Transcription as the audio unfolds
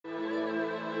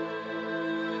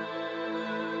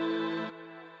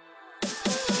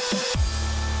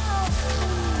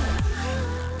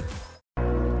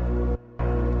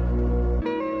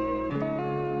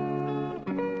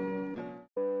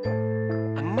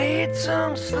need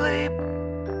some sleep.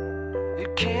 You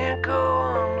can't go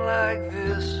on like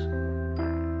this.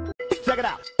 Check it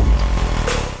out.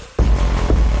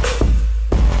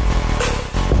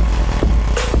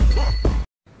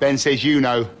 Ben says you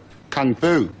know Kung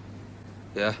Fu.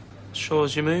 Yeah.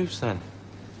 Shows your moves then.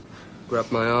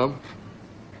 Grab my arm.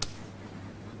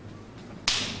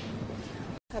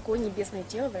 Какое небесное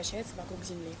тело вращается вокруг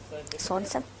Земли?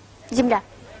 Солнце. Земля.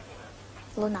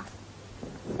 Луна.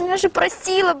 Я же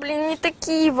просила, блин, не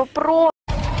такие вопросы.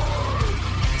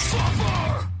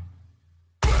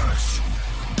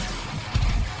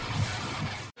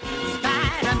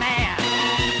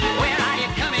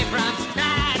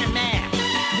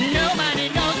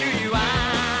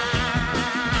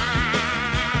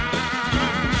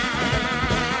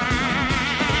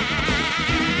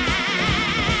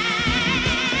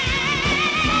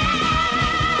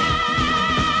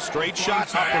 Straight shot,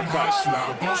 uppercut.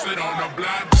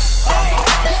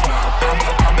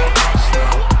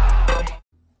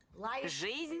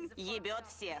 Жизнь ебет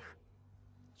всех.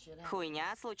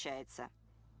 Хуйня случается.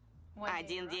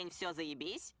 Один день все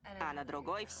заебись, а на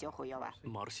другой все хуёво.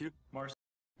 Марси.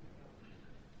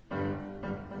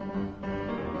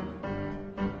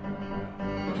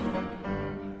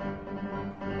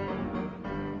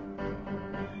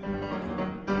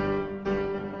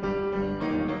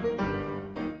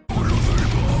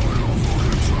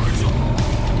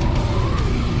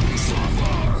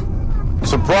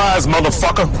 Surprise,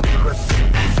 motherfucker.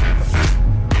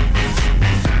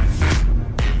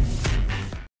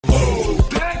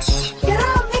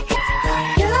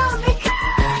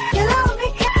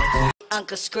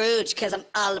 Uncle Scrooge, cause I'm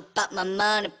all about my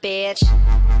money, bitch.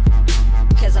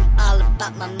 Cause I'm all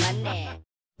about my money.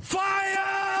 Fire!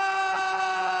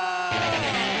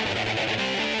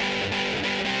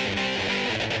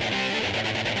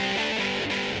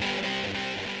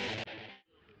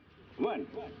 1,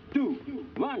 2,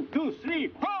 1, 2, 3,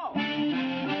 4.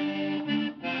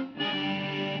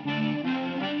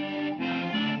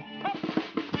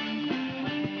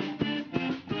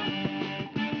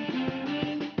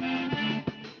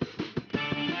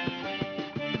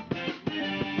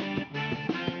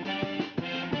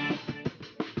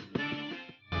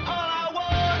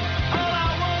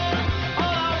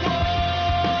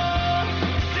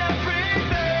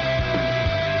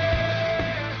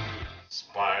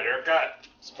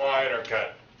 Spider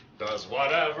cat does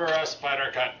whatever a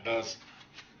spider cat does.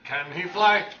 Can he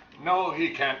fly? No, he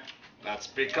can't. That's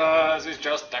because he's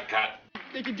just a cat.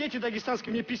 Эти дети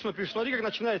дагестанские мне письма пишут. Смотри, как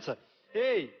начинается.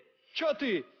 Эй, чё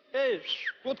ты? Эй,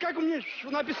 вот как он мне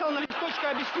написал на листочке,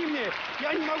 объясни мне.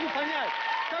 Я не могу понять.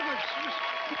 Как он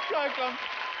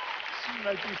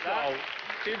написал?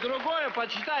 Ты другое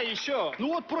почитай еще.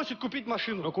 Ну вот просит купить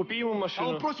машину. Ну купи ему машину. А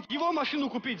он просит его машину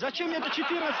купить. Зачем мне это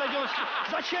 14 идет?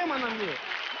 Зачем она мне?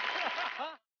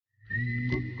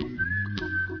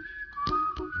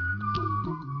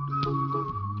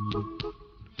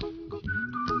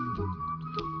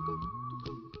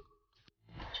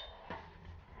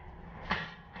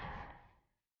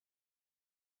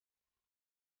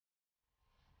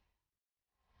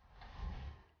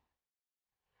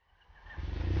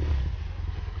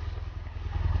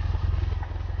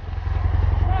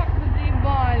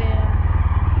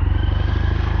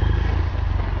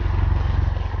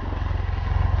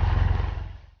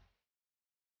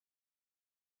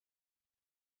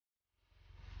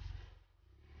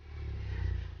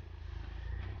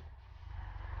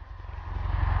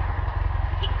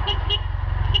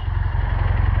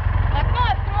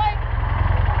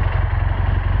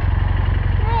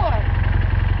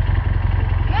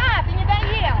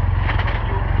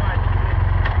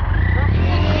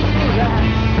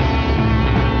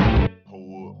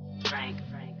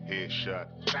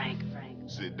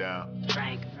 Sit down.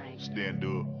 Stand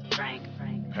up.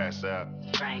 Pass out.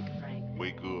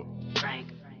 Wake up.